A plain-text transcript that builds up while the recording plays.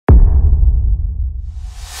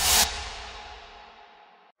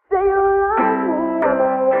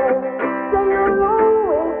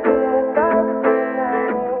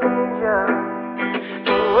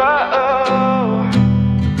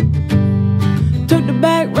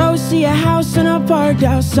see a house in a park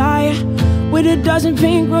outside with a dozen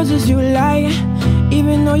pink roses you like.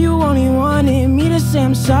 Even though you only wanted me to say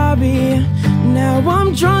I'm sorry. Now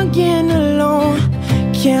I'm drunk and alone,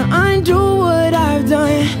 can't undo what I've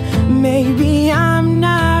done. Maybe I'm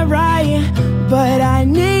not right, but I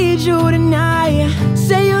need you tonight.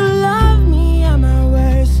 Say you love me at my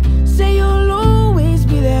worst, say you'll always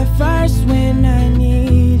be there first when I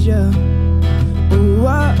need you. Ooh,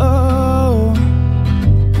 oh, oh.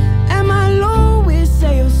 At my lowest,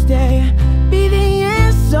 say you'll stay, be the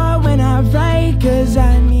answer when I break, 'cause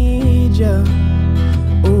I need you.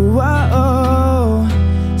 Ooh, oh, oh.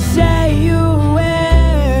 Say you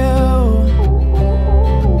will,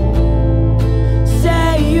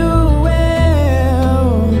 say you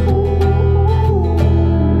will.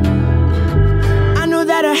 I know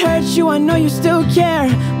that I hurt you, I know you still care.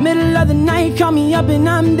 Middle of the night, call me up and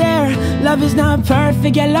I'm there. Love is not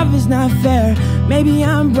perfect, yeah, love is not fair. Maybe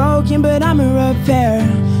I'm broken, but I'm in repair.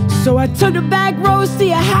 So I took the back roads to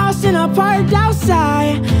your house and I parked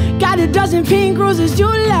outside. Got a dozen pink roses you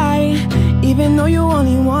like, even though you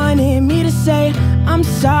only wanted me to say I'm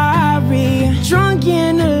sorry. Drunk